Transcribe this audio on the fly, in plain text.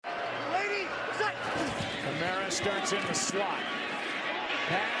starts in the slot.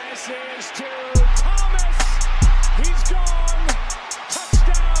 Passes to Thomas. He's gone.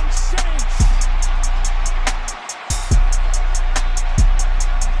 Touchdown, Saints.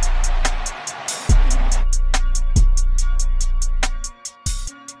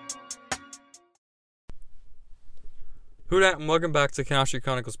 Who dat, and welcome back to Canal Street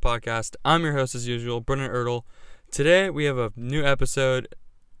Chronicles podcast. I'm your host as usual, Brendan Ertl. Today we have a new episode.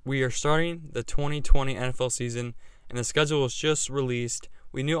 We are starting the 2020 NFL season, and the schedule was just released.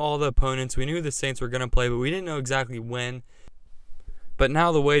 We knew all the opponents. We knew the Saints were going to play, but we didn't know exactly when. But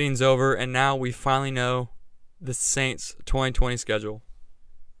now the waiting's over, and now we finally know the Saints 2020 schedule.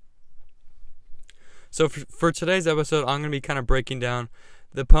 So for today's episode, I'm going to be kind of breaking down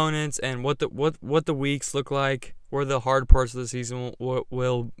the opponents and what the weeks look like, where the hard parts of the season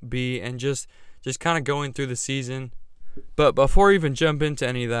will be, and just kind of going through the season. But before we even jump into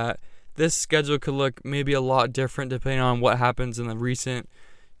any of that, this schedule could look maybe a lot different depending on what happens in the recent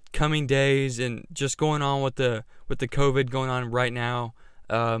coming days and just going on with the COVID going on right now.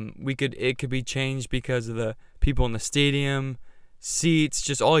 It could be changed because of the people in the stadium, seats,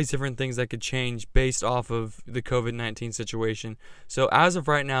 just all these different things that could change based off of the COVID-19 situation. So as of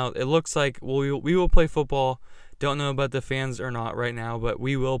right now, it looks like we will play football. Don't know about the fans or not right now, but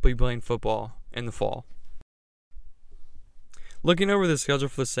we will be playing football in the fall. Looking over the schedule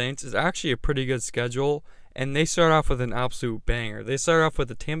for the Saints is actually a pretty good schedule, and they start off with an absolute banger. They start off with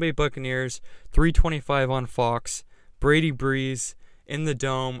the Tampa Bay Buccaneers, 3:25 on Fox, Brady Breeze in the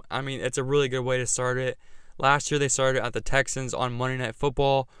Dome. I mean, it's a really good way to start it. Last year they started at the Texans on Monday Night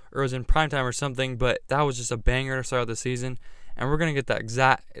Football, or it was in primetime or something, but that was just a banger to start out the season. And we're going to get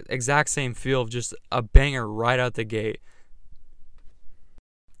that exact same feel of just a banger right out the gate.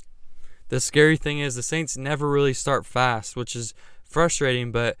 The scary thing is the Saints never really start fast, which is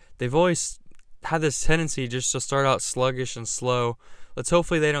frustrating, but they've always had this tendency just to start out sluggish and slow. Let's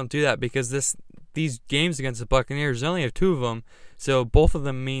hopefully they don't do that, because these games against the Buccaneers, they only have 2 of them, so both of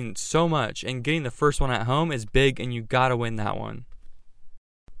them mean so much, and getting the first one at home is big, and you got to win that one.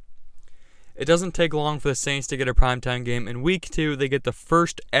 It doesn't take long for the Saints to get a primetime game. In week 2, they get the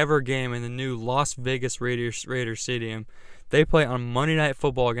first ever game in the new Las Vegas Raiders Stadium. They play on Monday Night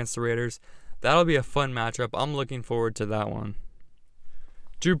Football against the Raiders. That'll be a fun matchup. I'm looking forward to that one.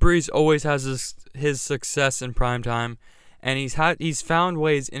 Drew Brees always has his success in primetime, and he's found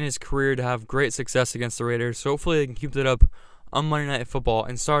ways in his career to have great success against the Raiders. So hopefully they can keep it up on Monday Night Football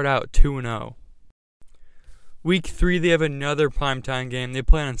and start out 2-0. Week 3, they have another primetime game. They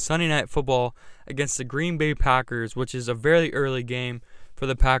play on Sunday Night Football against the Green Bay Packers, which is a very early game for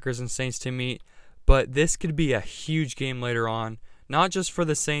the Packers and Saints to meet. But this could be a huge game later on, not just for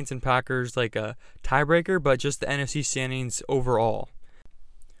the Saints and Packers like a tiebreaker, but just the NFC standings overall.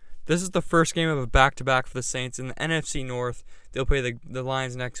 This is the first game of a back-to-back for the Saints in the NFC North. They'll play the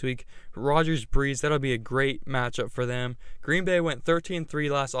Lions next week. Rodgers Breeze, that'll be a great matchup for them. Green Bay went 13-3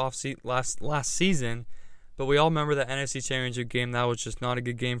 last season. But we all remember the NFC Championship game. That was just not a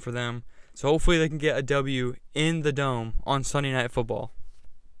good game for them. So hopefully they can get a W in the Dome on Sunday Night Football.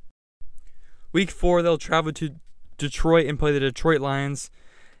 Week 4, they'll travel to Detroit and play the Detroit Lions.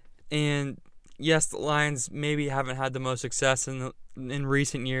 And yes, the Lions maybe haven't had the most success in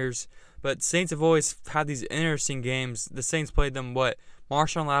recent years. But Saints have always had these interesting games. The Saints played them,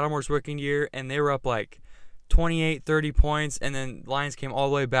 Marshawn Lattimore's rookie year, and they were up like 28, 30 points, and then Lions came all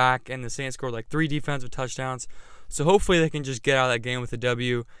the way back, and the Saints scored like 3 defensive touchdowns. So hopefully they can just get out of that game with a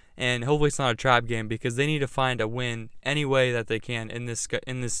W, and hopefully it's not a trap game, because they need to find a win any way that they can in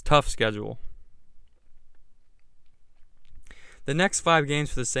this tough schedule. The next 5 games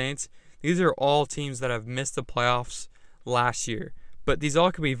for the Saints, these are all teams that have missed the playoffs last year. But these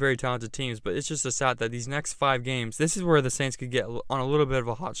all could be very talented teams, but it's just a stat that these next 5 games, this is where the Saints could get on a little bit of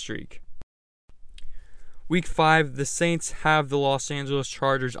a hot streak. Week 5, the Saints have the Los Angeles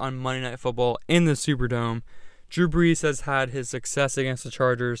Chargers on Monday Night Football in the Superdome. Drew Brees has had his success against the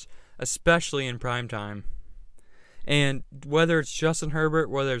Chargers, especially in primetime. And whether it's Justin Herbert,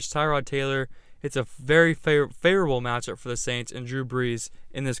 whether it's Tyrod Taylor, it's a very favorable matchup for the Saints and Drew Brees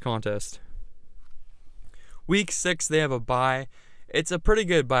in this contest. Week 6, they have a bye. It's a pretty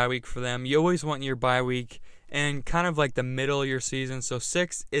good bye week for them. You always want your bye week and kind of like the middle of your season, so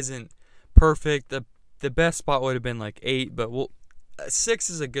 6 isn't perfect. The best spot would have been like 8, but 6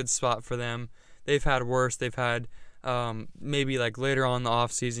 is a good spot for them. They've had worse. They've had maybe like later on in the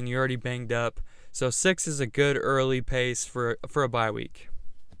offseason, you're already banged up. So 6 is a good early pace for a bye week.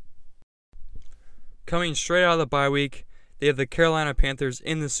 Coming straight out of the bye week, they have the Carolina Panthers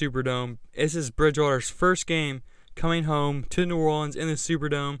in the Superdome. This is Bridgewater's first game coming home to New Orleans in the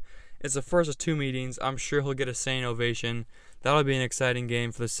Superdome. It's the first of two meetings. I'm sure he'll get a standing ovation. That'll be an exciting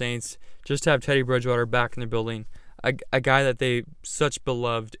game for the Saints. Just to have Teddy Bridgewater back in the building, a guy that they such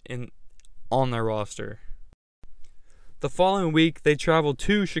beloved on their roster. The following week, they traveled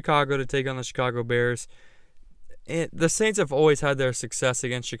to Chicago to take on the Chicago Bears. The Saints have always had their success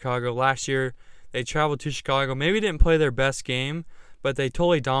against Chicago. Last year, they traveled to Chicago. Maybe didn't play their best game, but they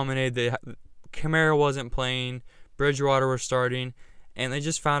totally dominated. Kamara wasn't playing. Bridgewater was starting. And they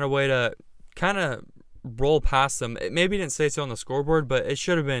just found a way to kind of roll past them. It maybe didn't say so on the scoreboard, but it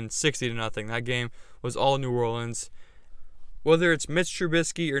should have been 60-0. That game was all New Orleans. Whether it's Mitch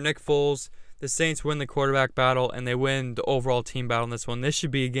Trubisky or Nick Foles, the Saints win the quarterback battle, and they win the overall team battle in this one. This should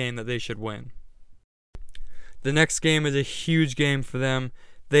be a game that they should win. The next game is a huge game for them.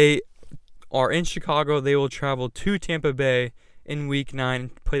 They are in Chicago. They will travel to Tampa Bay in Week 9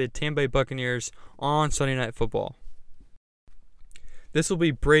 and play the Tampa Bay Buccaneers on Sunday Night Football. This will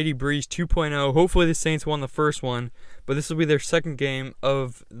be Brady Breeze 2.0. Hopefully the Saints won the first one, but this will be their second game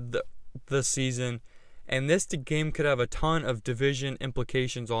of the season. And this game could have a ton of division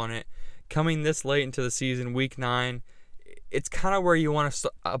implications on it. Coming this late into the season, Week 9, it's kind of where you want to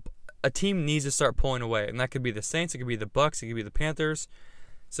start. A team needs to start pulling away, and that could be the Saints, it could be the Bucs, it could be the Panthers.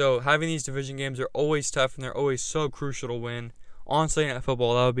 So having these division games are always tough, and they're always so crucial to win. On Sunday Night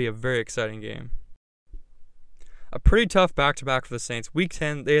Football, that would be a very exciting game. A pretty tough back-to-back for the Saints. Week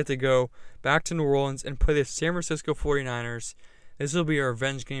 10, they have to go back to New Orleans and play the San Francisco 49ers. This will be a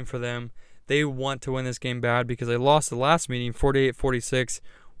revenge game for them. They want to win this game bad because they lost the last meeting 48-46.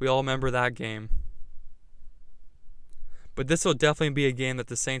 We all remember that game. But this will definitely be a game that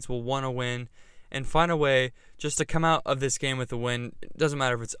the Saints will want to win and find a way just to come out of this game with a win. It doesn't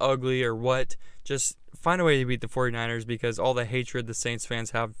matter if it's ugly or what. Just find a way to beat the 49ers because all the hatred the Saints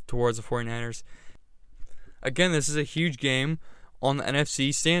fans have towards the 49ers. Again, this is a huge game on the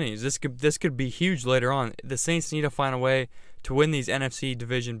NFC standings. This could be huge later on. The Saints need to find a way to win these NFC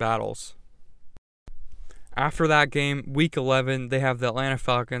division battles. After that game, Week 11, they have the Atlanta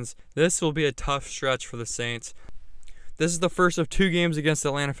Falcons. This will be a tough stretch for the Saints. This is the first of two games against the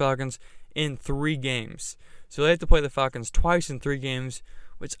Atlanta Falcons in 3 games. So they have to play the Falcons twice in 3 games,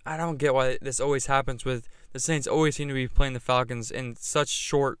 which I don't get why this always happens with the Saints always seem to be playing the Falcons in such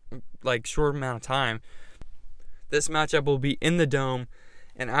short amount of time. This matchup will be in the Dome,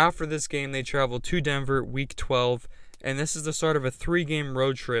 and after this game, they travel to Denver, Week 12, and this is the start of a 3-game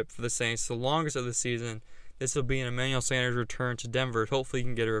road trip for the Saints, the longest of the season. This will be an Emmanuel Sanders return to Denver. Hopefully, he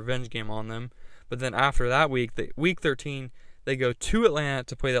can get a revenge game on them. But then after that week, Week 13, they go to Atlanta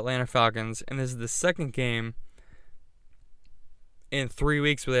to play the Atlanta Falcons, and this is the second game in 3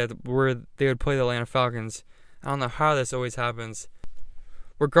 weeks where they would play the Atlanta Falcons. I don't know how this always happens.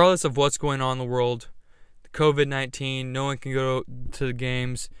 Regardless of what's going on in the world, COVID-19, no one can go to the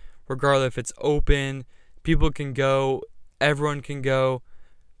games. Regardless if it's open, people can go, everyone can go.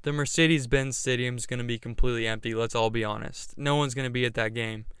 The Mercedes-Benz Stadium is going to be completely empty, let's all be honest. No one's going to be at that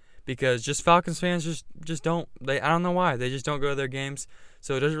game because just Falcons fans just don't. I don't know why. They just don't go to their games.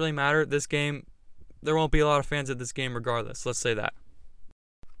 So it doesn't really matter. This game, there won't be a lot of fans at this game regardless. Let's say that.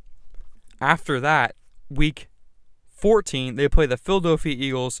 After that, Week 14, they play the Philadelphia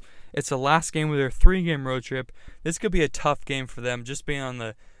Eagles. It's the last game of their 3-game road trip. This could be a tough game for them. Just being on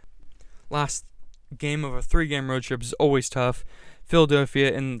the last game of a 3-game road trip is always tough.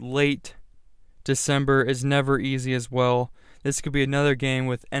 Philadelphia in late December is never easy as well. This could be another game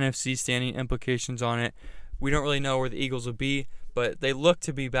with NFC standing implications on it. We don't really know where the Eagles will be, but they look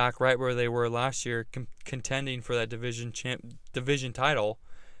to be back right where they were last year, contending for that division title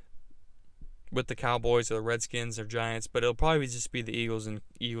with the Cowboys or the Redskins or Giants, but it'll probably just be the Eagles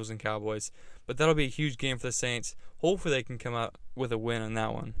and Cowboys. But that'll be a huge game for the Saints. Hopefully they can come out with a win on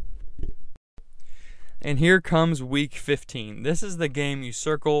that one. And here comes Week 15. This is the game you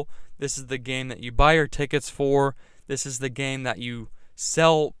circle. This is the game that you buy your tickets for. This is the game that you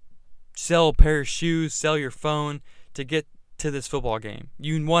sell a pair of shoes, sell your phone to get to this football game.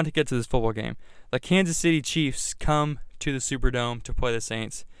 You want to get to this football game. The Kansas City Chiefs come to the Superdome to play the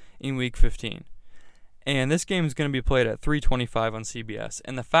Saints in Week 15. And this game is going to be played at 3:25 on CBS.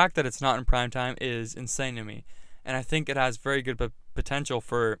 And the fact that it's not in primetime is insane to me. And I think it has very good potential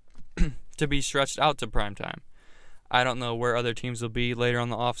for to be stretched out to primetime. I don't know where other teams will be later on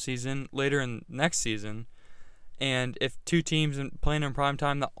the offseason, later in next season. And if two teams playing in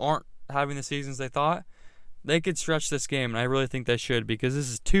primetime that aren't having the seasons they thought, they could stretch this game, and I really think they should because this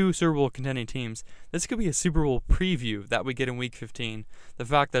is 2 Super Bowl contending teams. This could be a Super Bowl preview that we get in Week 15. The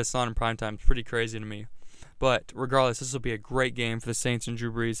fact that it's not in primetime is pretty crazy to me. But regardless, this will be a great game for the Saints and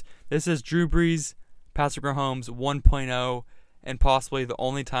Drew Brees. This is Drew Brees, Patrick Mahomes 1.0, and possibly the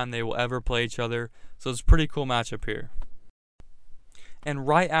only time they will ever play each other. So it's a pretty cool matchup here. And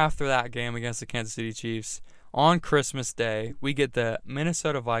right after that game against the Kansas City Chiefs, on Christmas Day, we get the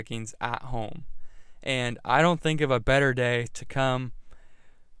Minnesota Vikings at home. And I don't think of a better day to come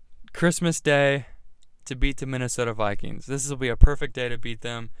Christmas Day to beat the Minnesota Vikings. This will be a perfect day to beat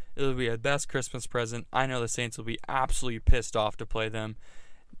them. It'll be a best Christmas present. I know the Saints will be absolutely pissed off to play them.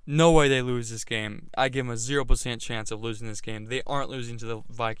 No way they lose this game. I give them a 0% chance of losing this game. They aren't losing to the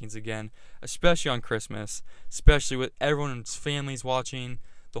Vikings again, especially on Christmas, especially with everyone's families watching.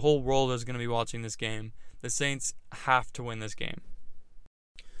 The whole world is going to be watching this game. The Saints have to win this game.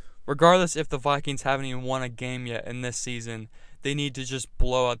 Regardless if the Vikings haven't even won a game yet in this season, they need to just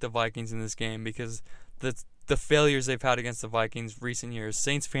blow out the Vikings in this game because the failures they've had against the Vikings recent years,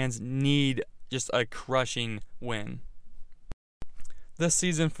 Saints fans need just a crushing win. This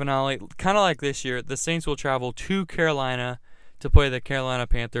season finale, kind of like this year, the Saints will travel to Carolina to play the Carolina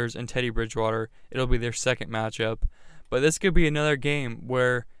Panthers and Teddy Bridgewater. It'll be their second matchup. But this could be another game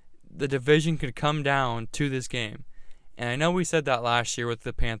where the division could come down to this game. And I know we said that last year with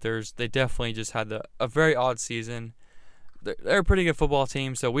the Panthers. They definitely just had a very odd season. They're a pretty good football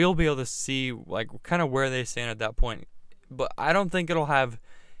team, so we'll be able to see kind of where they stand at that point. But I don't think it'll have...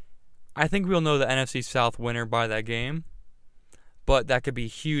 I think we'll know the NFC South winner by that game. But that could be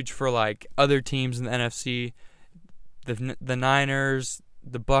huge for other teams in the NFC. The Niners,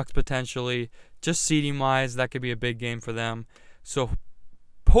 the Bucs potentially. Just seeding-wise, that could be a big game for them. So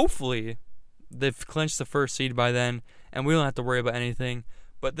hopefully they've clinched the first seed by then, and we don't have to worry about anything.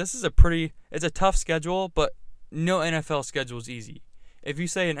 But this is it's a tough schedule, but no NFL schedule is easy. If you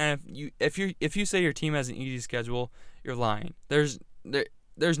say if you say your team has an easy schedule, you're lying. There's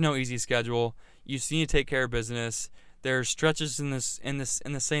no easy schedule. You need to take care of business. There's stretches in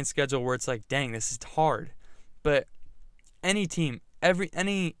the Saints schedule where it's dang, this is hard. But any team, every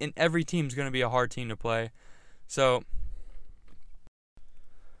team is going to be a hard team to play. So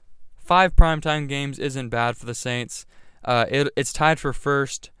 5 primetime games isn't bad for the Saints. It's tied for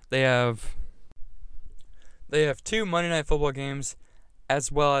first. They have 2 Monday Night Football games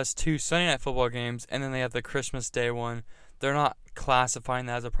as well as 2 Sunday Night Football games, and then they have the Christmas Day one. They're not classifying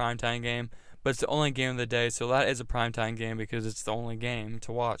that as a primetime game, but it's the only game of the day, so that is a primetime game because it's the only game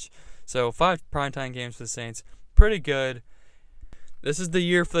to watch. So 5 primetime games for the Saints. Pretty good. This is the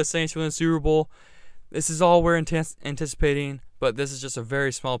year for the Saints to win the Super Bowl. This is all we're anticipating, but this is just a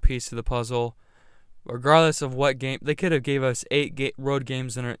very small piece to the puzzle. Regardless of what game, they could have gave us 8 road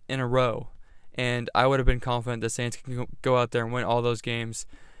games in a row, and I would have been confident the Saints can go out there and win all those games.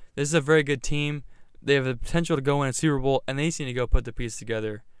 This is a very good team. They have the potential to go win a Super Bowl, and they just need to go put the pieces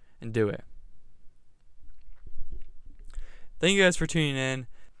together and do it. Thank you guys for tuning in.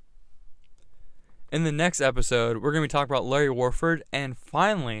 In the next episode, we're going to be talking about Larry Warford, and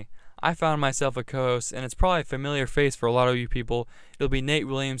finally, I found myself a co-host, and it's probably a familiar face for a lot of you people. It'll be Nate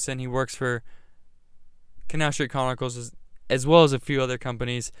Williamson. He works for Canal Street Chronicles as well as a few other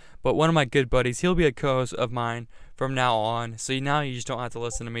companies, but one of my good buddies, he'll be a co-host of mine from now on, so now you just don't have to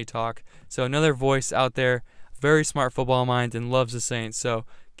listen to me talk. So another voice out there, very smart football mind, and loves the Saints, so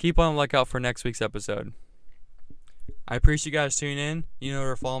keep on the lookout for next week's episode. I appreciate you guys tuning in. You know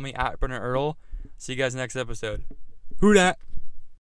where to follow me, at Brennan Earl. See you guys next episode. Who dat?